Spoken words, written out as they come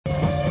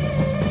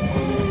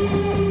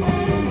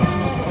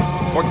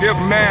Forgive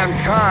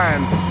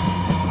mankind.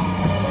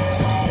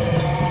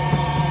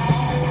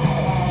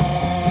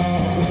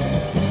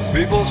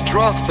 People's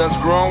trust has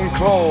grown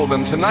cold,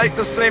 and tonight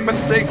the same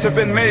mistakes have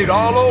been made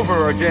all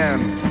over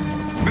again.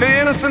 The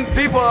innocent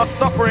people are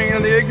suffering,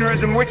 and the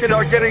ignorant and wicked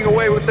are getting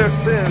away with their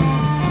sins.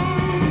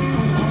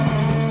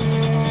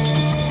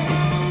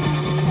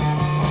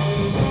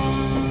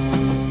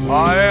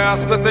 I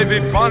ask that they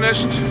be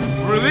punished.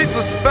 Release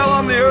a spell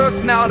on the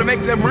earth now to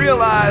make them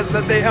realize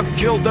that they have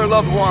killed their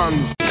loved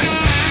ones.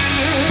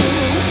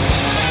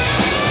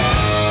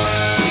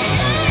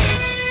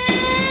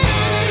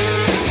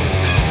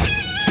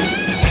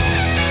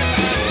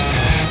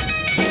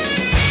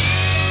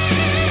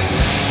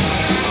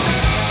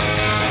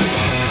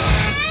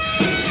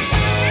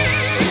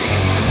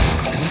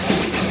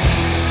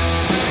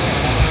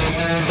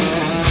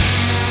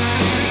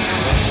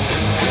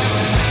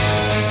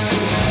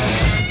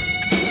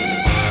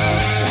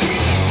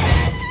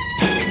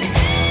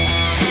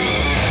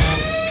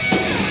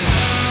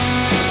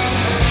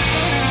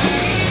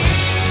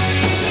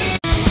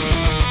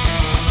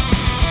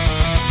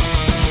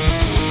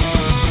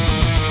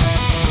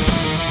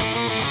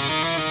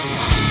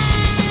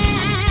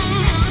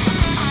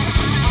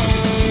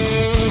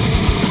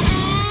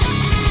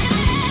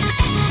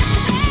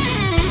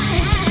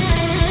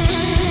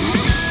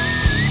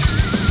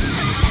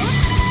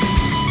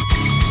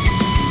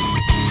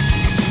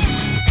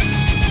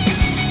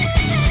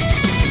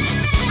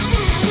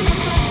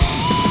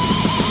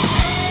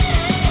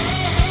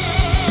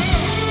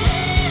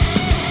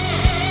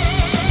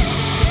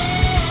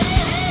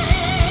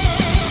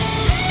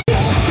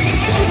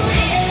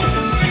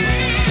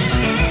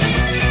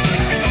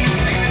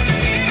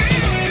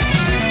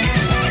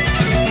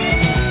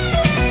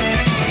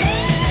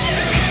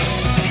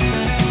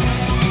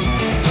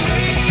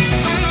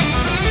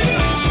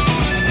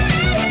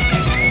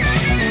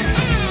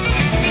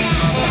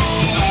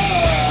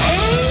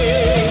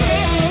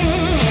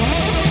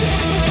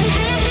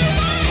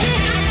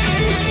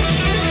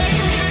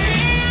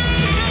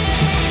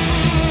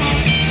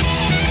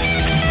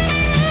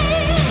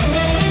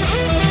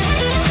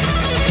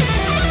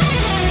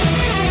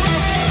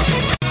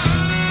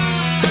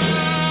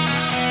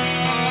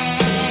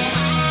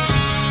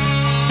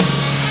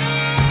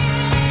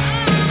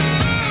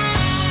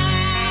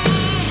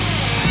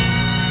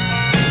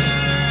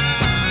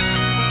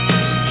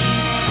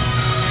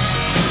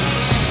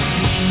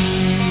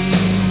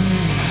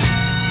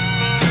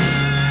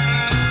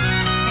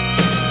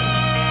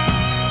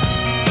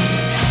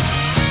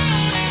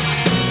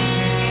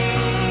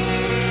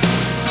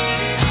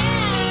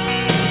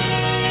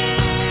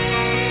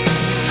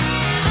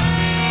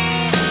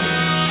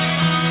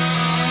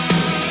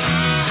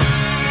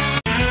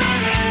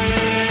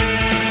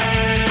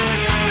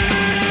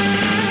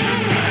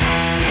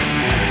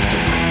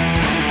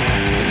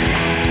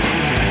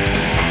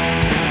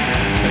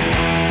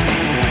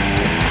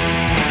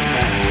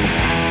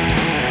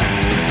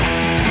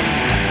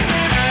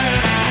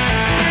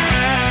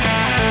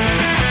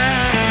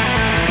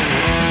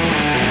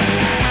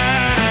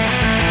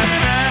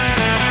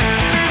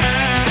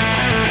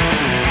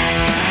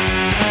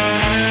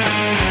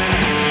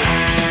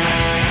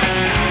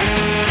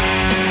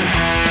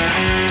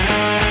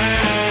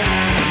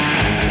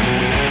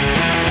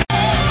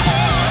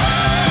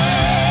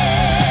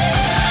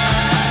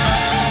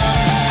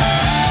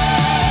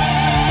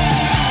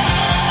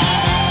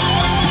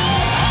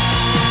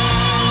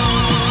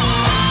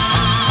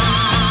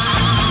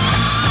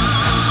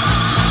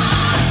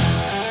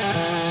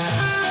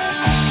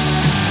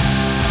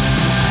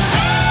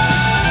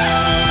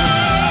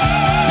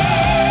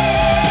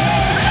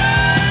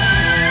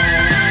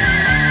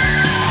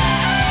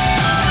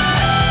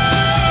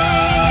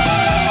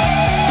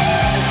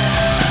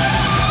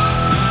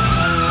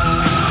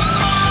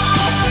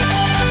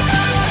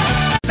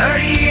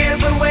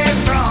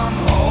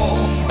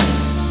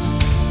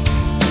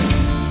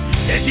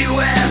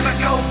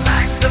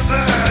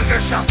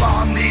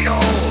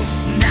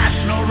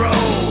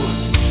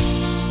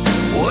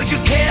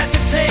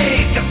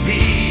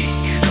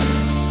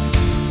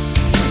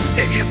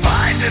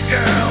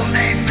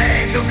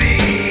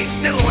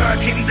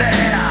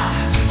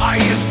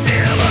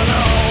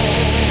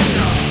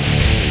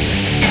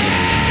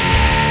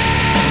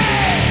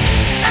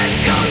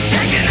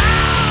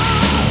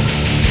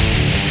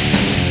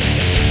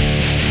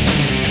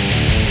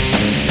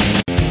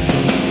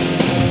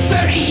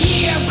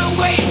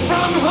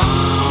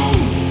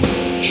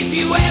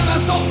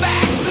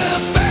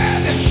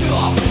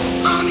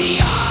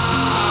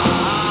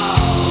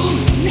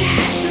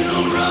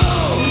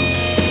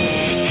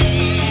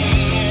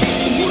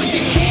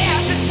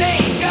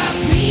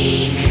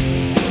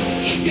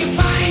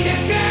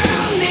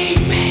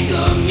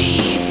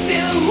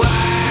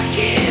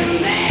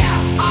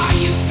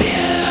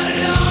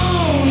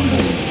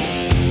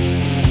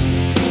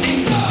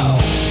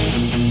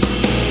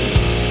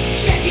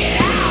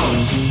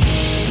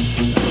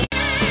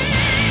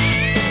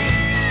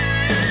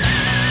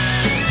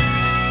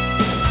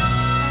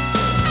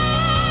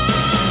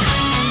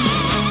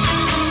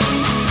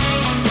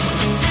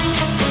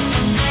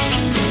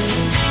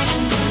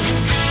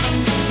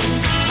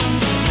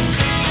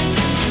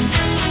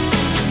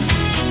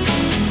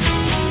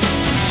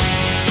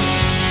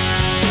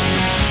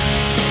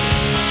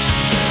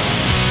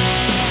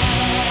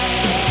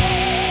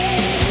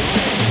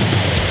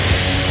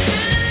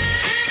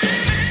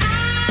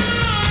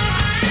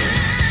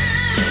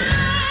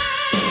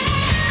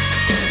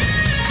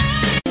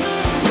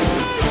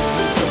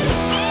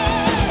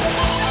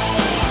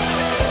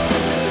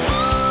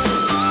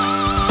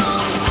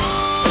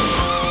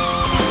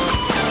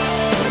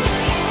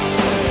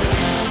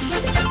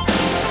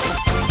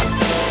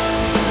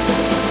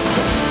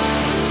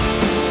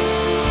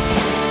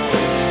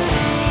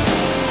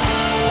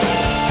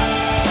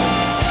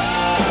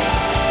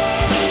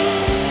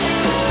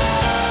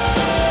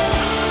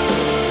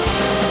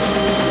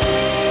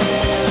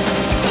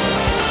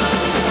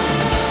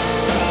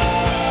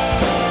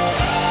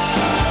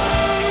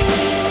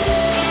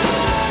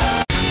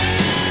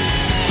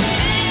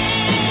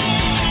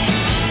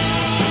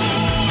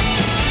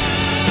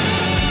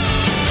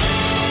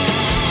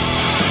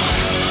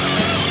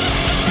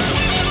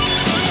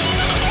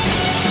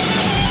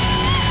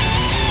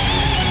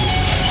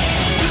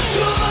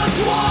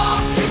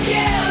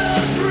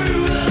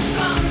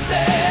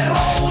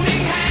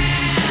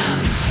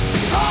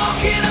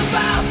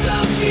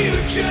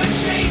 future,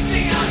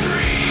 chasing our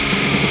dreams.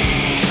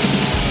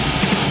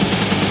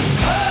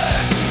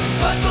 Hurt,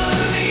 but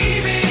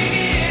believing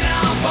in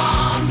our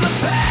bond, the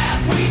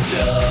path we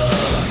took.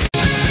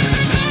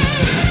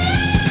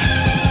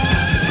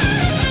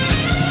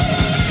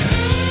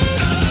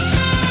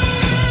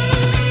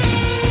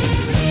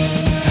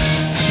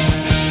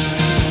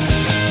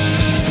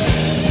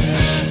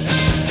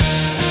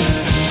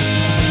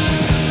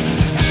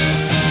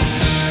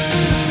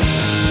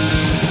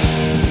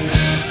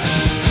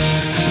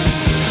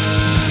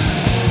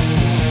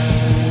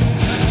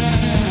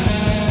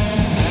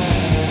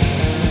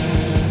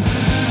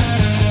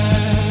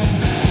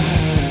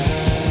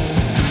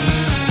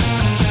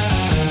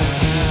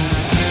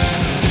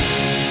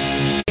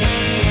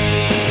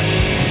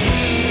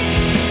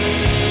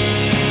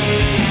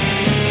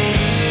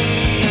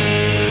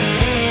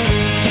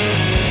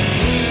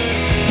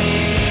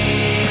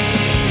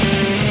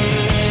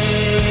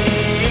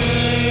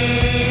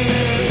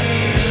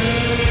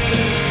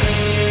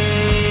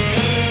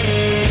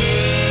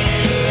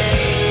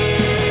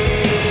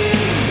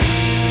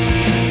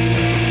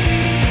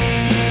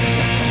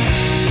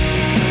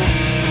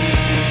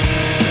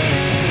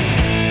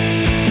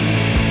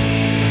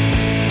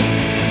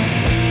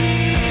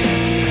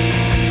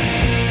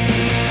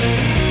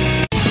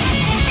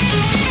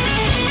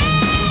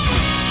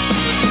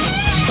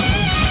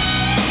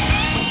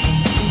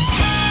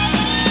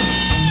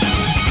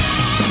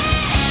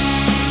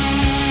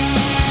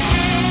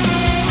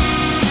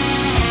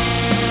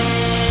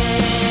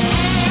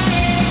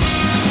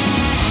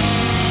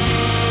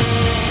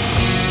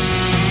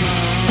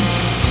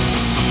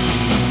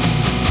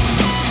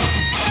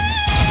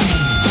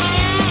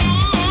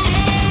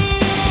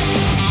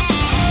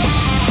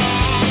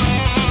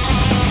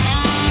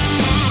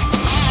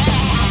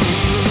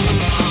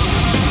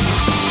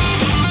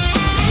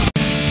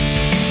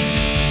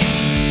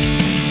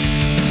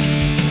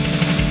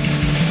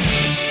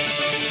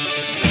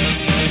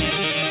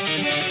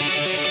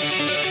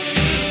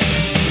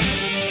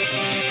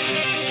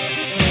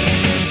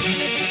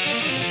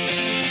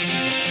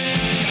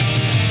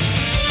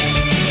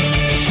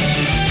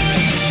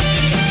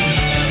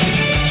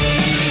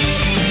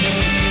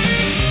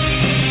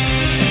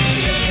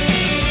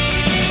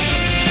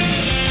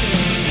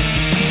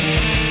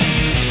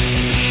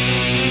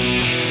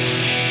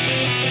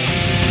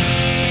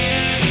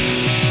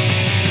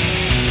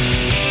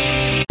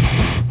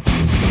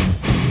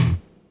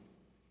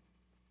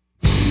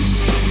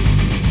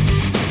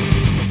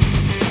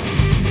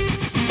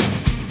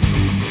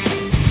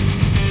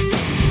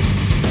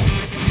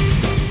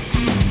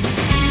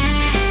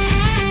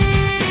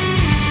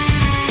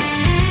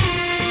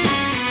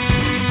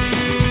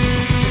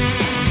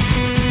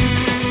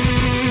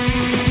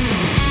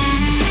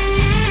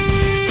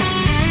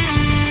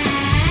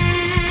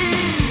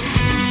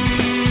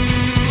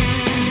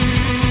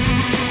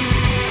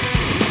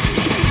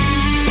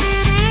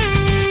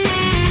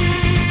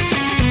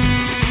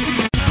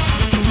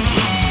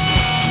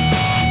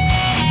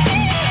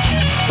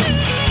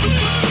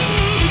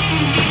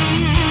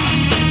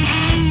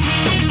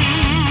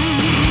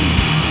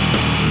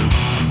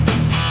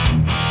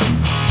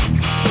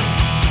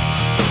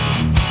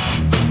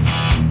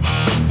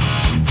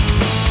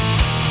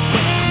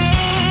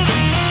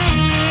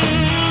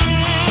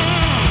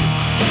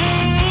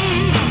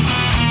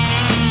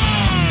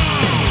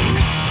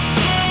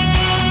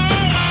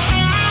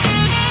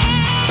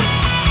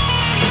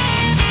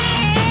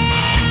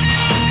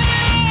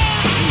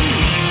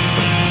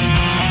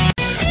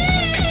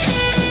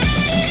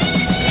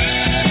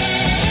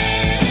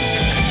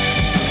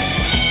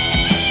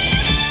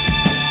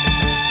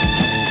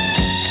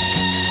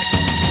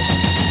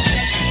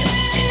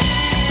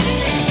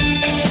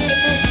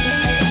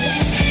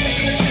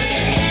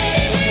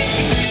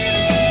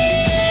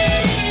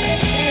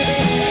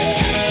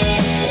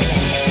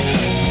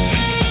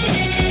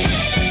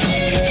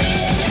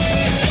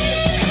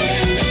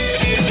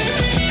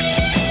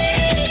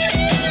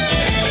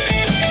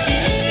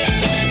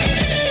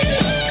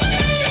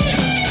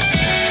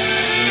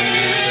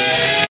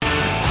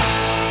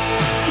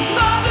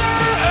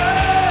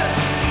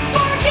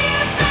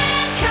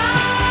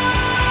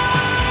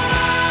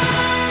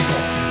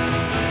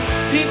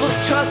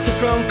 People's trust has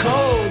grown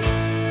cold,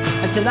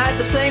 and tonight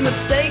the same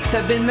mistakes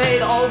have been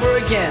made over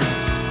again.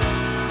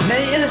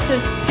 Many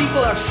innocent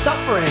people are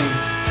suffering,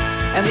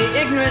 and the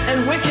ignorant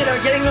and wicked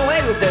are getting away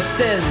with their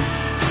sins.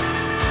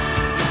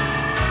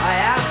 I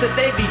ask that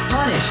they be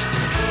punished.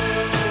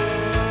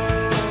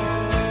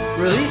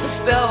 Release a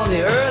spell on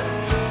the earth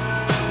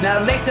now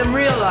to make them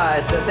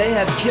realize that they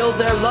have killed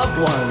their loved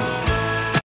ones.